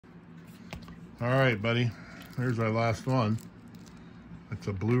All right, buddy. Here's our last one. It's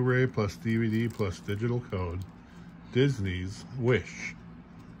a Blu-ray plus DVD plus digital code. Disney's Wish.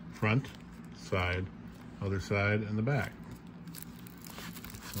 Front, side, other side, and the back.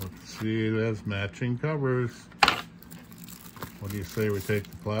 Let's see, it has matching covers. What do you say we take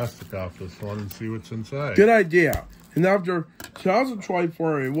the plastic off this one and see what's inside? Good idea. And after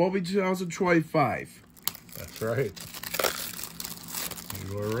 2024, it will be 2025. That's right.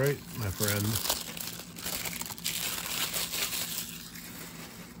 You are right, my friend.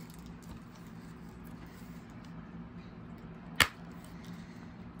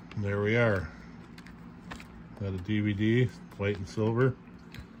 And there we are. Got a DVD, white and silver.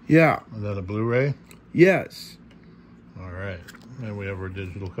 Yeah. And then a Blu-ray. Yes. All right. And we have our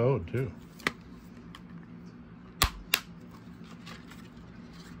digital code, too.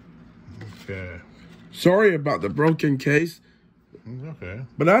 Okay. Sorry about the broken case. Okay.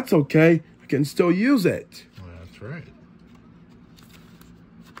 But that's okay. I can still use it. That's right.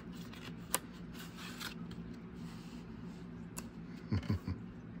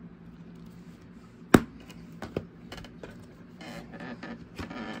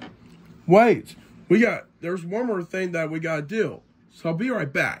 Wait. There's one more thing that we gotta do. So I'll be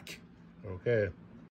right back. Okay.